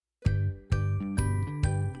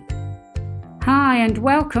Hi and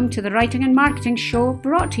welcome to the Writing and Marketing Show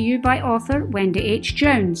brought to you by author Wendy H.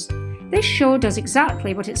 Jones. This show does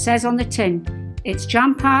exactly what it says on the tin. It's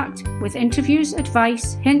jam-packed with interviews,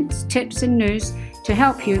 advice, hints, tips and news to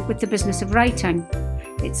help you with the business of writing.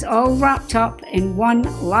 It's all wrapped up in one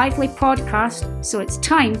lively podcast, so it's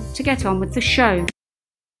time to get on with the show.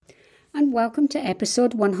 And welcome to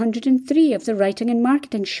episode 103 of the Writing and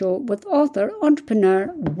Marketing Show with author,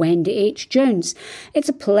 entrepreneur Wendy H. Jones. It's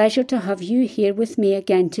a pleasure to have you here with me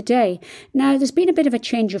again today. Now, there's been a bit of a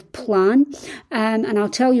change of plan, and I'll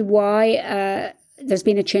tell you why. There's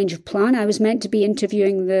been a change of plan. I was meant to be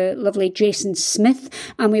interviewing the lovely Jason Smith,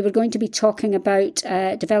 and we were going to be talking about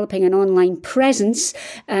developing an online presence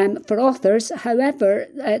for authors. However,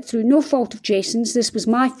 through no fault of Jason's, this was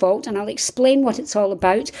my fault, and I'll explain what it's all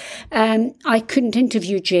about. I couldn't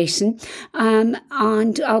interview Jason, and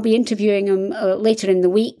I'll be interviewing him later in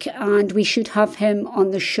the week, and we should have him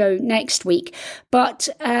on the show next week. But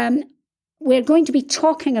we're going to be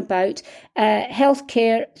talking about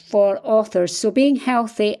healthcare for authors, so being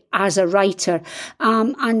healthy as a writer.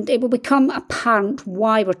 And it will become apparent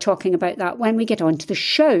why we're talking about that when we get on to the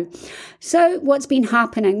show. So what's been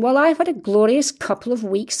happening? Well, I've had a glorious couple of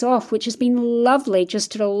weeks off, which has been lovely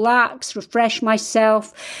just to relax, refresh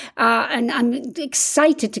myself. And I'm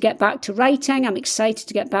excited to get back to writing. I'm excited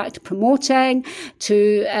to get back to promoting,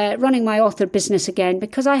 to running my author business again,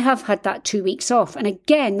 because I have had that 2 weeks off. And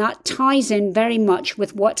again, that ties in very much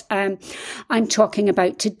with what I'm talking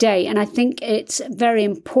about today. And I think it's very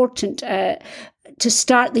important to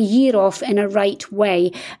start the year off in a right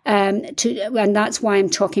way, and that's why I'm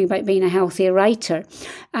talking about being a healthier writer.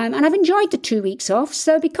 And I've enjoyed the 2 weeks off,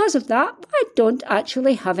 so because of that, I don't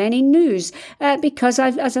actually have any news, because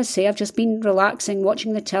as I say, I've just been relaxing,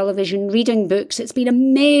 watching the television, reading books. It's been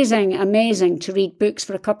amazing to read books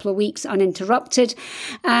for a couple of weeks uninterrupted,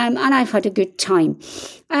 and I've had a good time.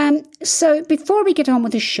 So before we get on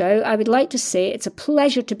with the show, I would like to say it's a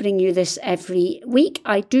pleasure to bring you this every week.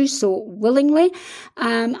 I do so willingly,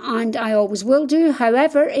 and I always will do.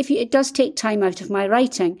 However, it does take time out of my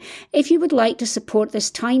writing. If you would like to support this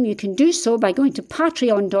time, you can do so by going to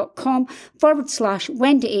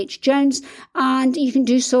patreon.com/Wendy H. Jones, and you can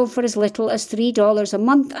do so for as little as $3 a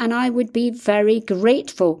month, and I would be very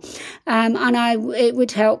grateful. It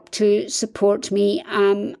would help to support me,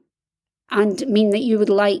 and mean that you would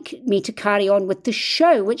like me to carry on with the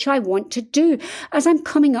show, which I want to do, as I'm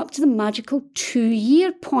coming up to the magical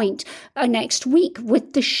 2-year point next week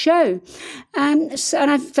with the show. And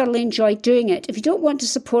I've thoroughly enjoyed doing it. If you don't want to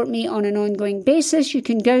support me on an ongoing basis, you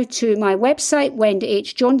can go to my website,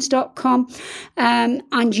 wendyhjones.com,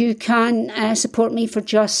 and you can support me for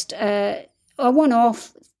just a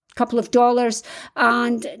one-off couple of dollars,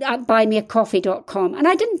 and at buymeacoffee.com. And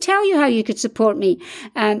I didn't tell you how you could support me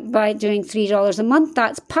by doing $3 a month.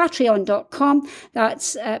 That's patreon.com.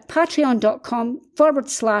 That's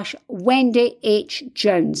patreon.com/Wendy H.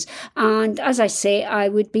 Jones. And as I say, I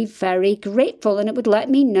would be very grateful, and it would let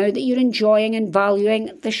me know that you're enjoying and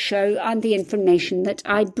valuing the show and the information that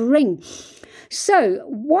I bring. So,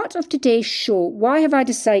 what of today's show? Why have I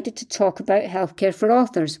decided to talk about healthcare for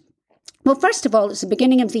authors? Well, first of all, it's the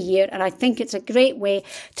beginning of the year, and I think it's a great way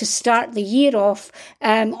to start the year off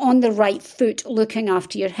on the right foot, looking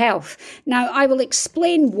after your health. Now, I will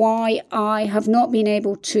explain why I have not been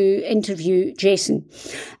able to interview Jason.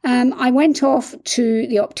 I went off to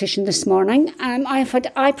the optician this morning. I've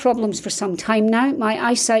had eye problems for some time now. My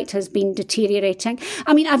eyesight has been deteriorating.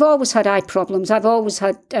 I mean, I've always had eye problems. I've always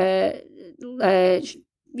had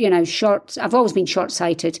I've always been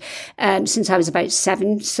short-sighted since I was about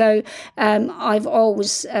 7. So I've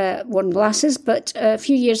always worn glasses. But a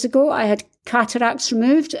few years ago, I had cataracts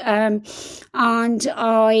removed, and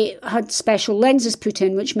I had special lenses put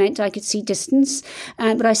in, which meant I could see distance,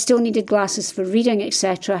 but I still needed glasses for reading,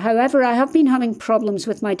 etc. However, I have been having problems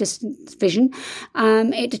with my distance vision.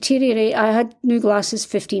 It deteriorated. I had new glasses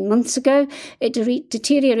 15 months ago. It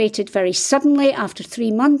deteriorated very suddenly after 3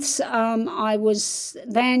 months.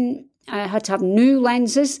 I had to have new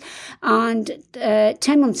lenses, and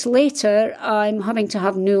 10 months later, I'm having to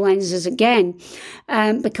have new lenses again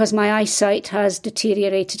because my eyesight has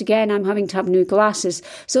deteriorated again. I'm having to have new glasses.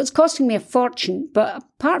 So it's costing me a fortune, but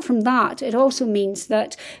apart from that, it also means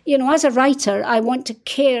that, as a writer, I want to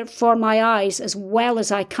care for my eyes as well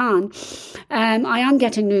as I can. I am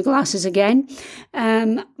getting new glasses again,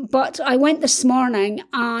 but I went this morning,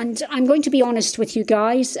 and I'm going to be honest with you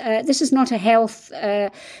guys. This is not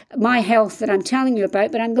my health that I'm telling you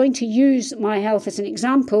about, but I'm going to use my health as an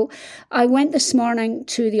example. I went this morning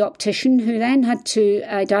to the optician, who then had to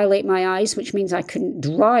dilate my eyes, which means I couldn't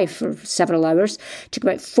drive for several hours. It took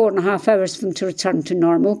about 4.5 hours for them to return to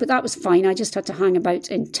normal, but that was fine. I just had to hang about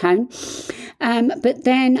in town. But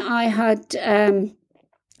then I had...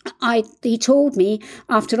 he told me,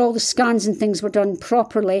 after all the scans and things were done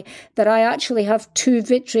properly, that I actually have 2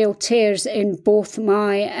 vitreal tears in both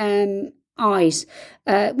my eyes,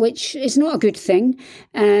 which is not a good thing.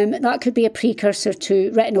 That could be a precursor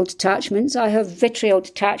to retinal detachments. I have vitreal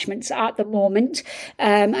detachments at the moment,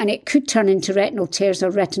 and it could turn into retinal tears or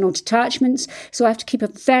retinal detachments. So I have to keep a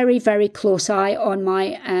very, very close eye on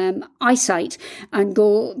my eyesight and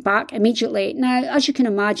go back immediately. Now, as you can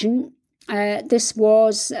imagine, this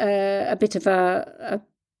was a bit of a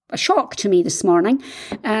shock to me this morning,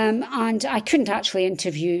 and I couldn't actually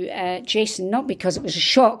interview Jason, not because it was a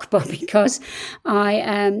shock, but because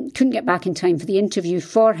I couldn't get back in time for the interview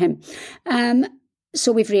for him.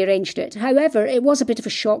 So we've rearranged it. However, it was a bit of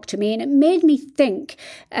a shock to me, and it made me think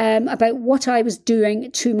about what I was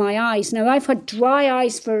doing to my eyes. Now, I've had dry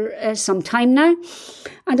eyes for some time now,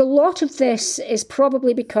 and a lot of this is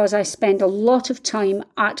probably because I spend a lot of time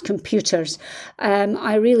at computers.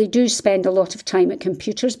 I really do spend a lot of time at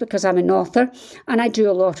computers because I'm an author, and I do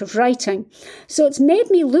a lot of writing. So it's made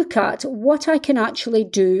me look at what I can actually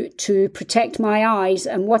do to protect my eyes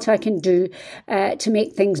and what I can do to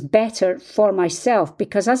make things better for myself.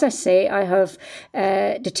 Because, as I say, I have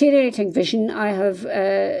deteriorating vision, I have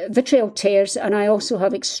vitreal tears, and I also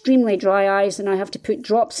have extremely dry eyes, and I have to put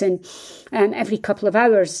drops in every couple of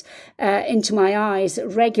hours into my eyes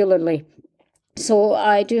regularly. So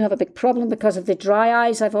I do have a big problem because of the dry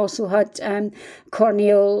eyes. I've also had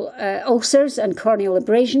corneal ulcers and corneal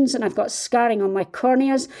abrasions, and I've got scarring on my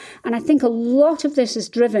corneas. And I think a lot of this is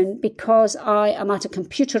driven because I am at a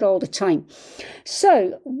computer all the time.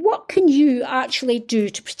 So what can you actually do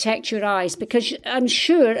to protect your eyes? Because I'm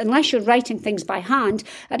sure, unless you're writing things by hand,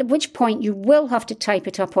 at which point you will have to type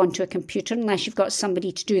it up onto a computer, unless you've got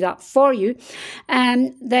somebody to do that for you,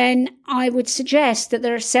 then I would suggest that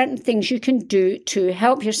there are certain things you can do to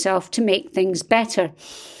help yourself to make things better.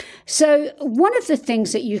 So one of the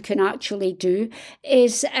things that you can actually do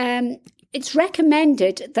is it's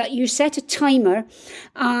recommended that you set a timer,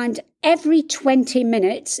 and every 20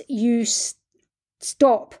 minutes you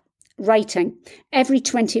stop writing. Every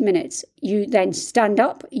 20 minutes you then stand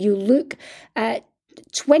up, you look at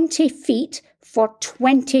 20 feet for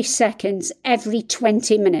 20 seconds every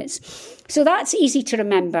 20 minutes. So that's easy to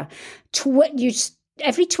remember.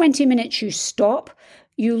 Every 20 minutes you stop,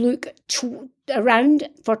 you look around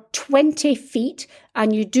for 20 feet,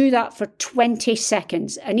 and you do that for 20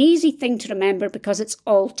 seconds. An easy thing to remember because it's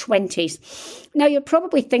all 20s. Now, you're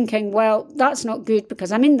probably thinking, well, that's not good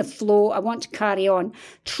because I'm in the flow, I want to carry on.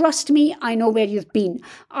 Trust me, I know where you've been.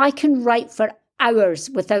 I can write for hours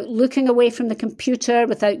without looking away from the computer,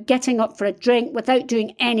 without getting up for a drink, without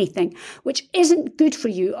doing anything, which isn't good for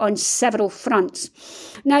you on several fronts.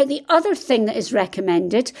 Now, the other thing that is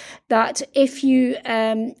recommended, that if you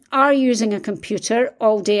are using a computer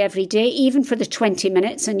all day, every day, even for the 20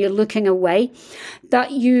 minutes and you're looking away, that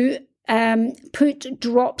you put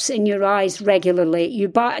drops in your eyes regularly.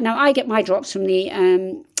 Now, I get my drops from the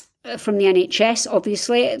NHS,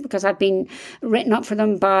 obviously, because I've been written up for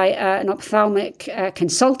them by an ophthalmic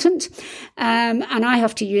consultant, and I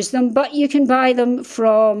have to use them. But you can buy them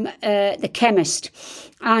from the chemist,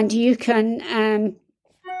 and you can,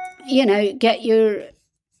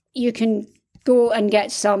 you can go and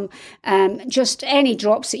get some, just any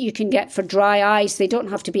drops that you can get for dry eyes. They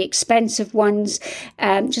don't have to be expensive ones,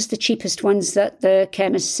 just the cheapest ones that the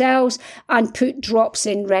chemist sells, and put drops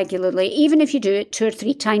in regularly. Even if you do it 2 or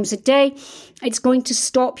 3 times a day, it's going to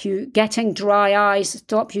stop you getting dry eyes,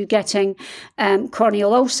 stop you getting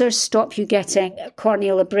corneal ulcers, stop you getting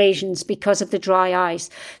corneal abrasions because of the dry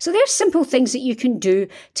eyes. So there's simple things that you can do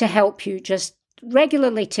to help you. Just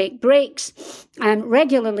regularly take breaks and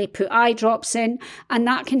regularly put eye drops in, and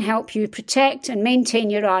that can help you protect and maintain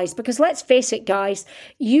your eyes. Because let's face it, guys,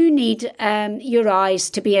 you need your eyes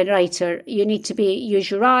to be a writer. You need to use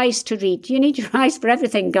your eyes to read. You need your eyes for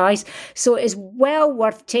everything, guys. So it is well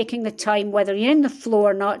worth taking the time, whether you're in the flow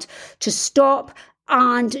or not, to stop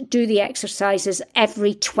and do the exercises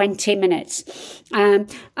every 20 minutes. And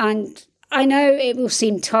I know it will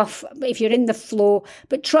seem tough if you're in the flow,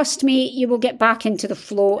 but trust me, you will get back into the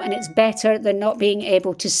flow, and it's better than not being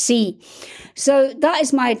able to see. So that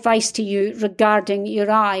is my advice to you regarding your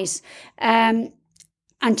eyes, and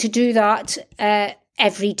to do that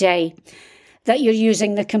every day that you're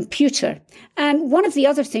using the computer. One of the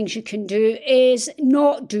other things you can do is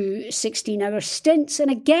not do 16-hour stints.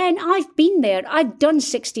 And again, I've been there. I've done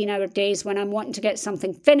 16-hour days when I'm wanting to get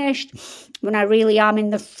something finished, when I really am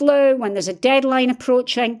in the flow, when there's a deadline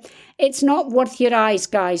approaching. It's not worth your eyes,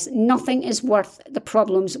 guys. Nothing is worth the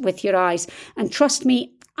problems with your eyes. And trust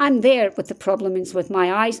me, I'm there with the problems with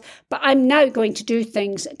my eyes, but I'm now going to do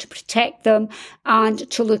things to protect them and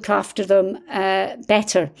to look after them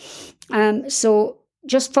better. So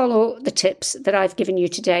just follow the tips that I've given you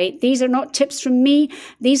today. These are not tips from me.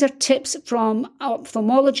 These are tips from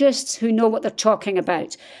ophthalmologists who know what they're talking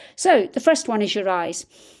about. So the first one is your eyes.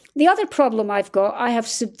 The other problem I have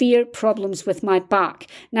severe problems with my back.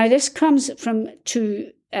 Now, this comes from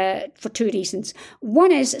for two reasons.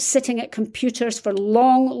 One is sitting at computers for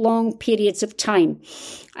long periods of time.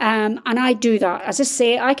 And I do that. As I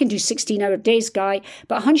say, I can do 16-hour days, Guy,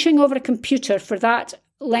 but hunching over a computer for that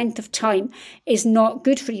length of time is not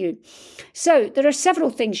good for you. So there are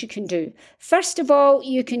several things you can do. First of all,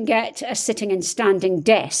 you can get a sitting and standing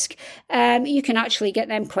desk. You can actually get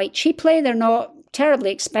them quite cheaply. They're not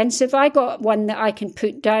terribly expensive. I got one that I can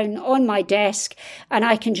put down on my desk, and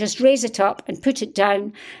I can just raise it up and put it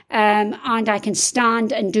down, and I can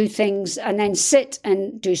stand and do things and then sit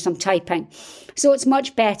and do some typing. So it's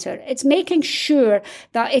much better. It's making sure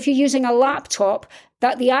that if you're using a laptop,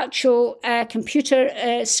 that the actual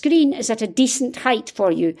computer screen is at a decent height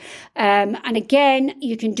for you. And again,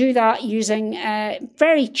 you can do that using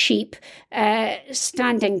very cheap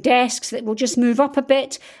standing desks that will just move up a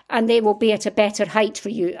bit, and they will be at a better height for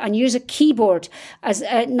you. And use a keyboard as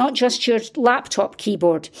not just your laptop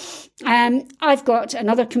keyboard. I've got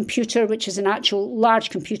another computer, which is an actual large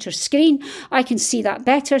computer screen. I can see that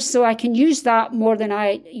better, so I can use that more than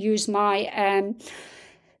I use my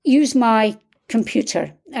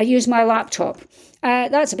computer. I use my laptop.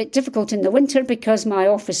 That's a bit difficult in the winter because my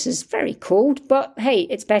office is very cold, but hey,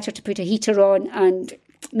 it's better to put a heater on and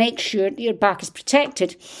make sure your back is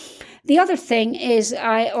protected. The other thing is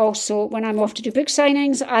I also, when I'm off to do book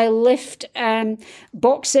signings, I lift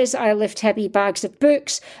boxes, I lift heavy bags of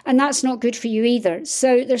books, and that's not good for you either.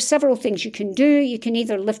 So there's several things you can do. You can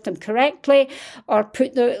either lift them correctly or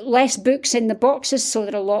put the less books in the boxes so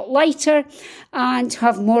they're a lot lighter and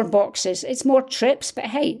have more boxes. It's more trips, but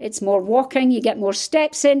hey, it's more walking, you get more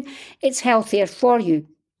steps in, it's healthier for you.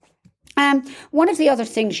 One of the other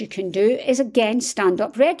things you can do is, again, stand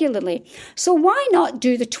up regularly. So why not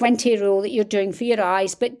do the 20 rule that you're doing for your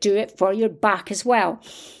eyes, but do it for your back as well?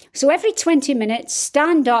 So every 20 minutes,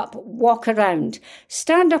 stand up, walk around.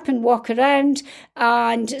 Stand up and walk around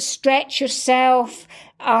and stretch yourself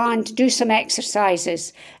and do some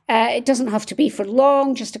exercises. It doesn't have to be for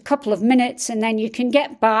long, just a couple of minutes, and then you can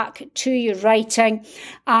get back to your writing,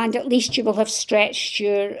 and at least you will have stretched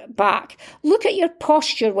your back. Look at your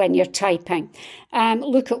posture when you're typing.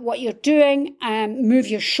 Look at what you're doing. Move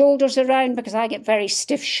your shoulders around, because I get very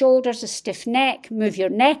stiff shoulders, a stiff neck. Move your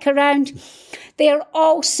neck around. They are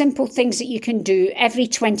all simple things that you can do every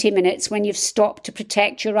 20 minutes when you've stopped to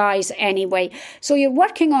protect your eyes anyway. So you're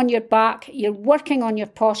working on your back, you're working on your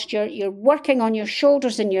posture, you're working on your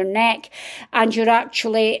shoulders and your neck, and you're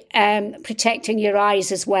actually protecting your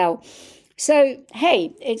eyes as well. So,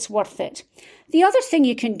 hey, it's worth it. The other thing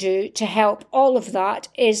you can do to help all of that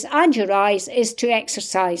and your eyes is to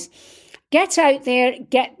exercise. Get out there,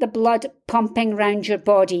 get the blood pumping around your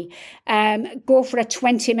body. Go for a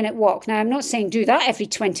 20-minute walk. Now, I'm not saying do that every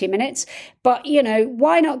 20 minutes, but,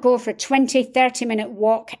 why not go for a 20, 30-minute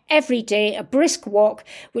walk every day, a brisk walk,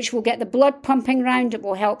 which will get the blood pumping around. It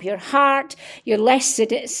will help your heart. You're less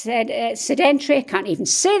sedentary. I can't even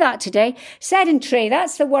say that today. Sedentary,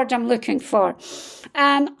 that's the word I'm looking for.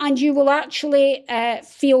 And you will actually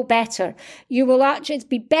feel better. You will actually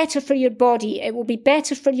be better for your body. It will be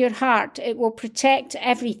better for your heart. It will protect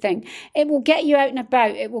everything. It will get you out and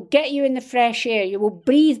about. It will get you in the fresh air. You will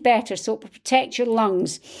breathe better, so it will protect your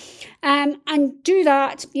lungs. And do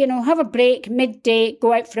that, have a break, midday,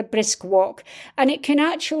 go out for a brisk walk. And it can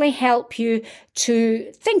actually help you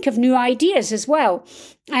to think of new ideas as well.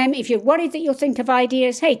 If you're worried that you'll think of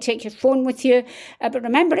ideas, hey, take your phone with you. But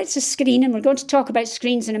remember, it's a screen, and we're going to talk about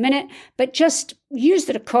screens in a minute. But just use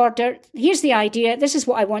the recorder. Here's the idea. This is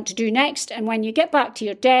what I want to do next. And when you get back to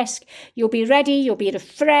your desk, you'll be ready. You'll be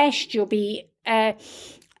refreshed. You'll be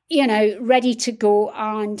ready to go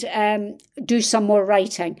and do some more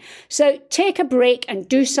writing. So take a break and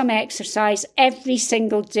do some exercise every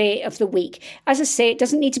single day of the week. As I say, it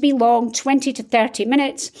doesn't need to be long, 20 to 30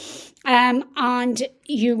 minutes, and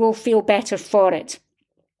you will feel better for it.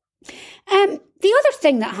 The other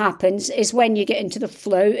thing that happens is when you get into the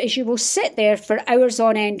flow is you will sit there for hours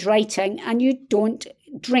on end writing and you don't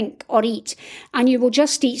drink or eat, and you will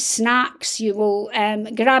just eat snacks. You will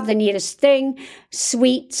grab the nearest thing,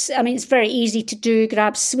 sweets. I mean, it's very easy to do.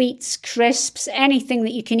 Grab sweets, crisps, anything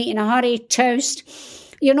that you can eat in a hurry, toast.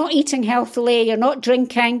 You're not eating healthily, you're not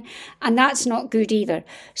drinking, and that's not good either.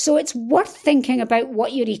 So it's worth thinking about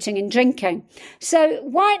what you're eating and drinking. So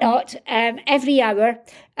why not every hour,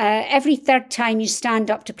 every third time you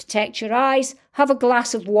stand up to protect your eyes, have a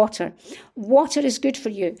glass of water. Water is good for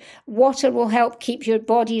you. Water will help keep your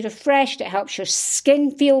body refreshed. It helps your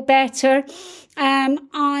skin feel better. And,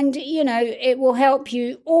 it will help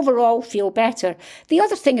you overall feel better. The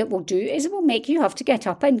other thing it will do is it will make you have to get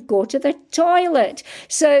up and go to the toilet.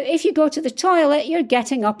 So if you go to the toilet, you're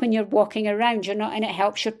getting up and you're walking around. And it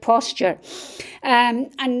helps your posture.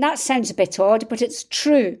 And that sounds a bit odd, but it's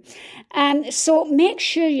true. So make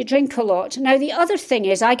sure you drink a lot. Now, the other thing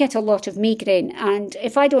is I get a lot of migraine, and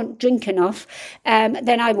if I don't drink enough,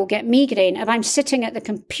 then I will get migraine. If I'm sitting at the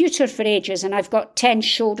computer for ages and I've got tense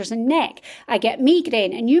shoulders and neck, I get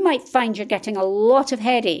migraine, and you might find you're getting a lot of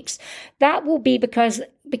headaches. That will be because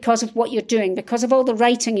of what you're doing, because of all the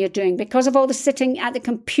writing you're doing, because of all the sitting at the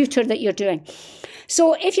computer that you're doing.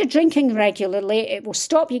 So if you're drinking regularly, it will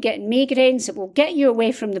stop you getting migraines. It will get you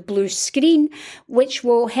away from the blue screen, which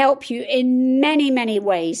will help you in many, many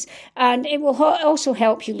ways. And it will also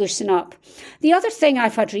help you loosen up. The other thing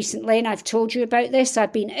I've had recently, and I've told you about this,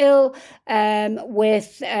 I've been ill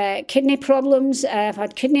with kidney problems. I've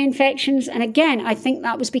had kidney infections. And again, I think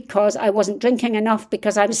that was because I wasn't drinking enough,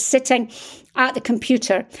 because I was sitting at the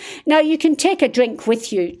computer. Now, you can take a drink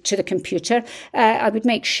with you to the computer. I would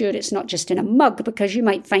make sure it's not just in a mug, because you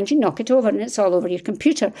might find you knock it over and it's all over your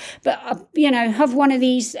computer. But, have one of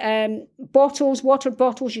these bottles, water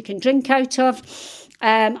bottles you can drink out of,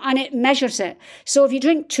 and it measures it. So if you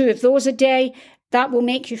drink 2 of those a day, that will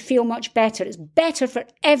make you feel much better. It's better for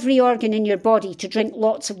every organ in your body to drink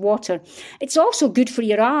lots of water. It's also good for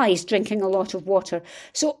your eyes, drinking a lot of water.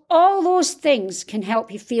 So all those things can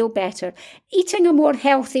help you feel better. Eating a more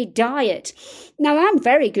healthy diet. Now, I'm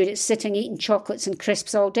very good at sitting eating chocolates and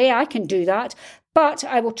crisps all day. I can do that. But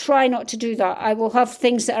I will try not to do that. I will have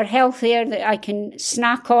things that are healthier that I can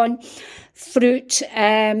snack on. Fruit,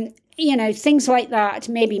 things like that,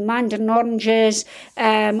 maybe mandarin oranges.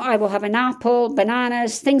 I will have an apple,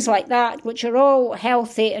 bananas, things like that, which are all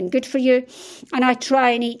healthy and good for you. And I try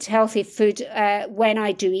and eat healthy food when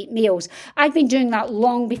I do eat meals. I've been doing that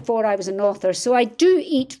long before I was an author, so I do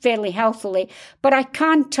eat fairly healthily, but I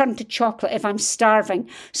can turn to chocolate if I'm starving.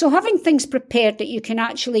 So having things prepared that you can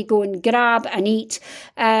actually go and grab and eat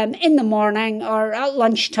in the morning or at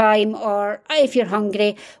lunchtime, or if you're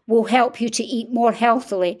hungry, will help you to eat more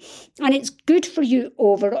healthily. And it's good for you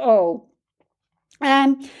overall.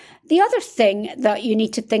 The other thing that you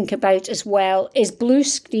need to think about as well is blue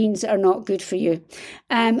screens are not good for you.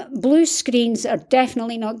 Blue screens are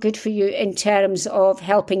definitely not good for you in terms of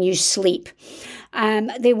helping you sleep.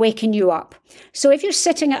 They waken you up. So if you're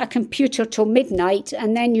sitting at a computer till midnight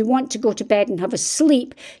and then you want to go to bed and have a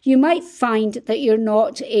sleep, you might find that you're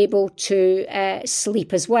not able to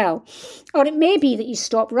sleep as well. Or it may be that you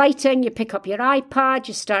stop writing, you pick up your iPad,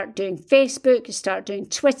 you start doing Facebook, you start doing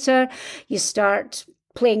Twitter, you start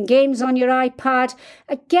playing games on your iPad.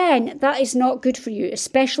 Again, that is not good for you,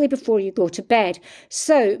 especially before you go to bed.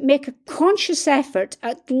 So make a conscious effort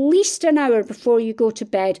at least an hour before you go to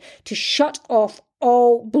bed to shut off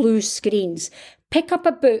all blue screens. Pick up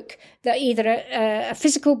a book, that either a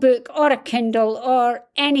physical book or a Kindle or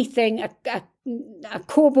anything, a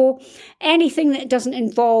Kobo, anything that doesn't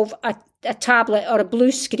involve a tablet or a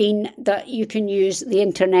blue screen that you can use the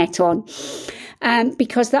internet on.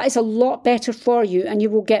 Because that is a lot better for you and you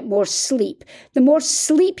will get more sleep. The more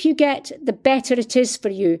sleep you get, the better it is for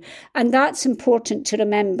you. And that's important to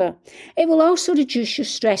remember. It will also reduce your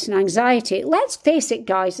stress and anxiety. Let's face it,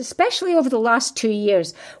 guys, especially over the last 2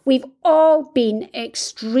 years, we've all been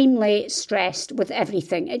extremely stressed with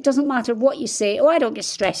everything. It doesn't matter what you say. Oh, I don't get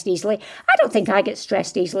stressed easily. I don't think I get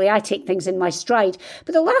stressed easily. I take things in my stride.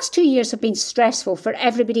 But the last 2 years have been stressful for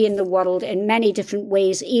everybody in the world in many different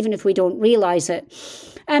ways, even if we don't realise it?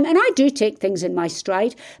 And I do take things in my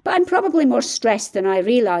stride, but I'm probably more stressed than I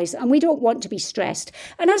realise, and we don't want to be stressed.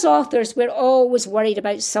 And as authors, we're always worried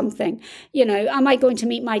about something. You know, am I going to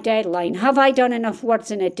meet my deadline? Have I done enough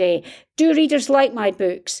words in a day? Do readers like my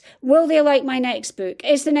books? Will they like my next book?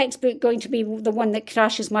 Is the next book going to be the one that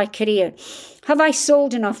crashes my career? Have I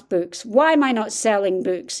sold enough books? Why am I not selling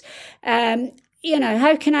books? You know,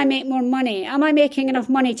 how can I make more money? Am I making enough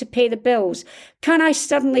money to pay the bills? Can I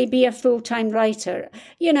suddenly be a full-time writer?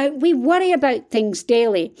 You know, we worry about things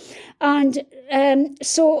daily. And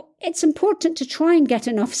so it's important to try and get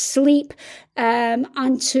enough sleep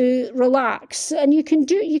and to relax. And you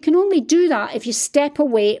can only do that if you step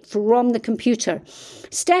away from the computer.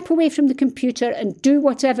 Step away from the computer and do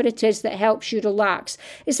whatever it is that helps you relax.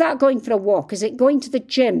 Is that going for a walk? Is it going to the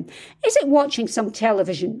gym? Is it watching some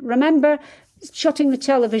television? Remember, shutting the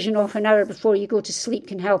television off an hour before you go to sleep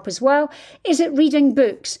can help as well. Is it reading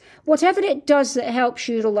books? Whatever it does that helps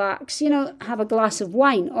you relax, you know, have a glass of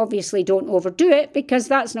wine. Obviously, don't overdo it because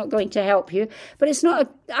that's not going to help you. But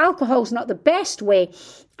alcohol's not the best way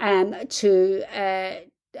to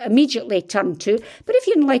immediately turn to. But if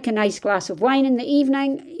you'd like a nice glass of wine in the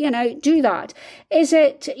evening, you know, do that. Is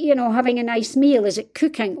it, you know, having a nice meal? Is it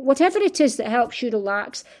cooking? Whatever it is that helps you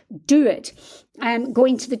relax, do it.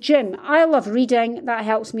 Going to the gym. I love reading. That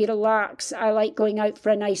helps me relax. I like going out for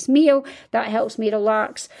a nice meal. That helps me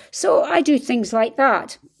relax. So I do things like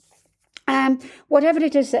that. Whatever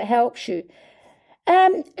it is that helps you.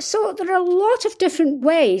 So there are a lot of different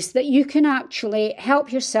ways that you can actually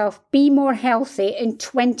help yourself be more healthy in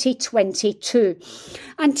 2022.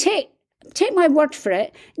 And take my word for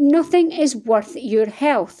it, nothing is worth your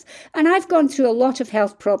health. And I've gone through a lot of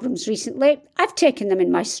health problems recently. I've taken them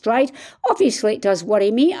in my stride. Obviously, it does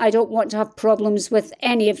worry me. I don't want to have problems with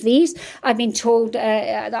any of these. I've been told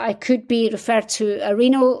that I could be referred to a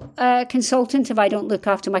renal consultant if I don't look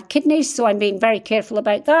after my kidneys. So I'm being very careful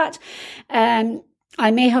about that. I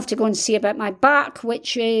may have to go and see about my back,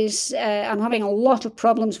 which is, I'm having a lot of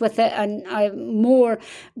problems with it, and I've more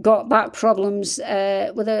got back problems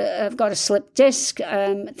I've got a slipped disc,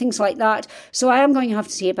 things like that. So I am going to have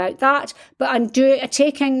to see about that, but I'm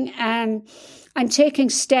taking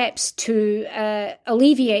steps to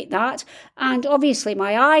alleviate that. And obviously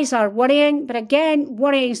my eyes are worrying, but again,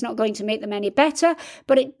 worrying is not going to make them any better,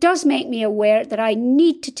 but it does make me aware that I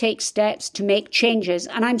need to take steps to make changes,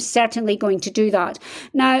 and I'm certainly going to do that.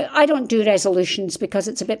 Now, I don't do resolutions because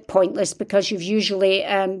it's a bit pointless, because you've usually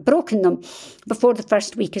broken them before the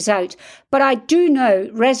first week is out. But I do know,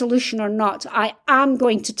 resolution or not, I am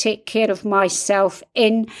going to take care of myself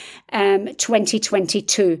in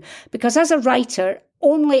 2022, because as a writer,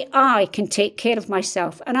 only I can take care of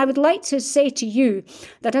myself. And I would like to say to you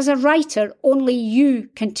that as a writer, only you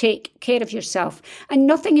can take care of yourself. And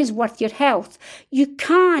nothing is worth your health. You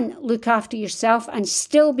can look after yourself and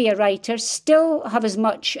still be a writer, still have as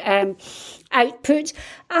much output.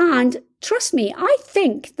 And trust me, I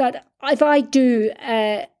think that if I do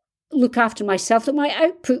look after myself, that my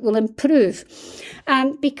output will improve,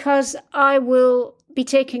 because I will be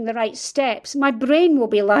taking the right steps. My brain will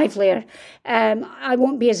be livelier. I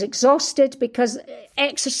won't be as exhausted, because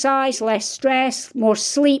exercise, less stress, more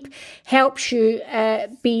sleep helps you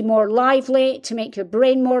be more lively, to make your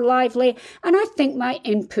brain more lively. And I think my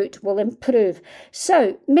input will improve.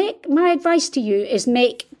 So my advice to you is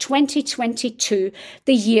make 2022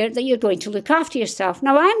 the year that you're going to look after yourself.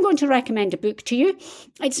 Now, I'm going to recommend a book to you.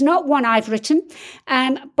 It's not one I've written,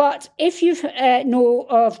 but if you know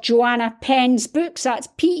of Joanna Penn's books, that's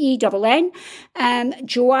Penn,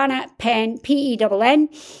 Joanna Penn, Penn.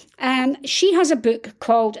 She has a book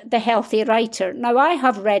called The Healthy Writer. Now, I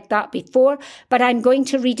have read that before, but I'm going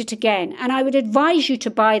to read it again. And I would advise you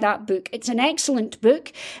to buy that book. It's an excellent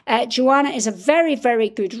book. Joanna is a very, very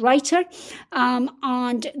good writer.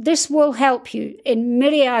 And this will help you in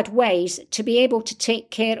myriad ways to be able to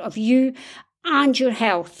take care of you and your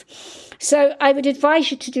health. So I would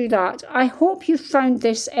advise you to do that. I hope you found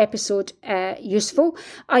this episode useful.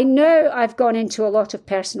 I know I've gone into a lot of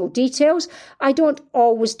personal details. I don't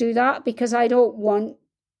always do that, because I don't want,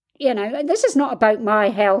 this is not about my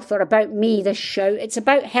health or about me, this show. It's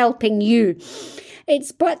about helping you.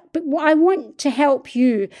 But I want to help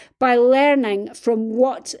you by learning from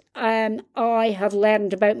what I have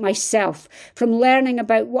learned about myself, from learning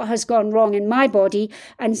about what has gone wrong in my body,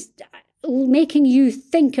 and making you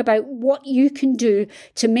think about what you can do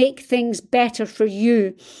to make things better for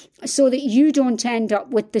you, so that you don't end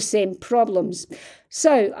up with the same problems.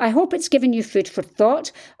 So I hope it's given you food for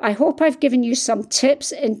thought. I hope I've given you some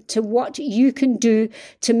tips into what you can do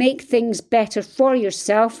to make things better for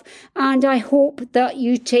yourself. And I hope that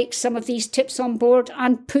you take some of these tips on board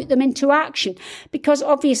and put them into action, because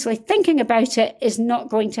obviously thinking about it is not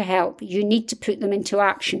going to help. You need to put them into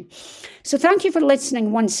action. So thank you for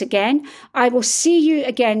listening once again. I will see you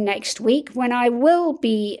again next week when I will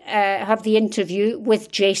be have the interview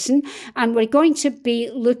with Jason, and we're going to be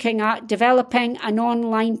looking at developing an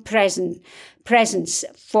online presence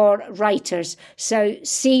for writers. So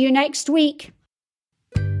see you next week.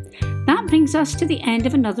 That brings us to the end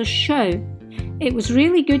of another show. It was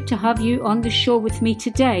really good to have you on the show with me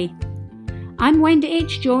today. I'm Wendy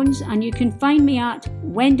H. Jones, and you can find me at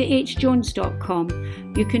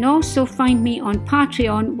wendyhjones.com. You can also find me on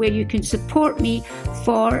Patreon, where you can support me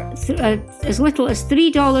for as little as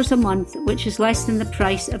 $3 a month, which is less than the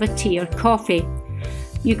price of a tea or coffee.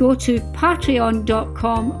 You go to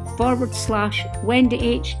patreon.com/Wendy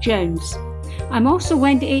H. Jones. I'm also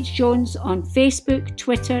Wendy H. Jones on Facebook,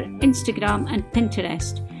 Twitter, Instagram and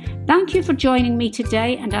Pinterest. Thank you for joining me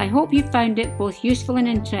today, and I hope you found it both useful and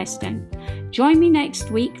interesting. Join me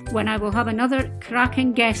next week when I will have another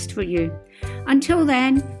cracking guest for you. Until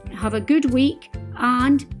then, have a good week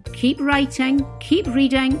and keep writing, keep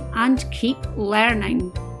reading and keep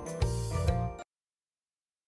learning.